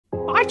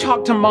I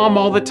talk to Mom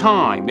all the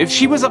time. If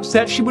she was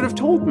upset, she would have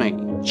told me.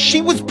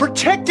 She was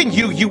protecting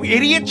you, you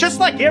idiot, just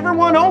like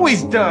everyone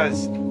always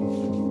does.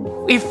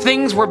 If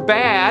things were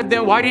bad,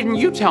 then why didn't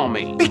you tell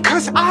me?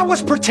 Because I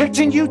was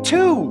protecting you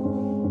too.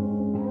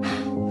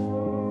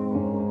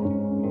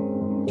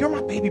 You're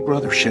my baby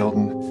brother,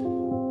 Sheldon.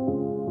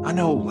 I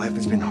know life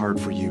has been hard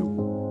for you,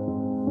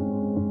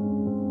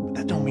 but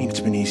that don't mean it's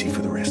been easy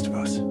for the rest of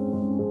us.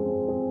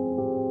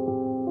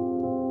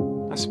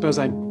 I suppose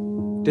I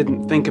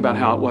didn't think about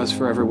how it was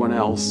for everyone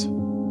else.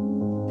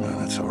 Well,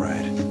 that's all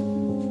right.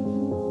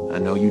 I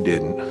know you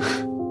didn't.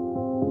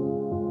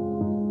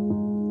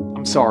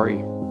 I'm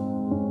sorry.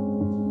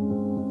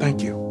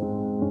 Thank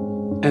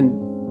you.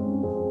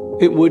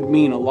 And it would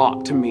mean a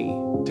lot to me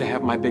to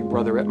have my big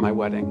brother at my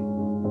wedding.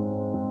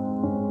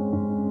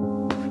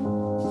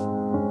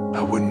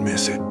 I wouldn't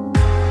miss it.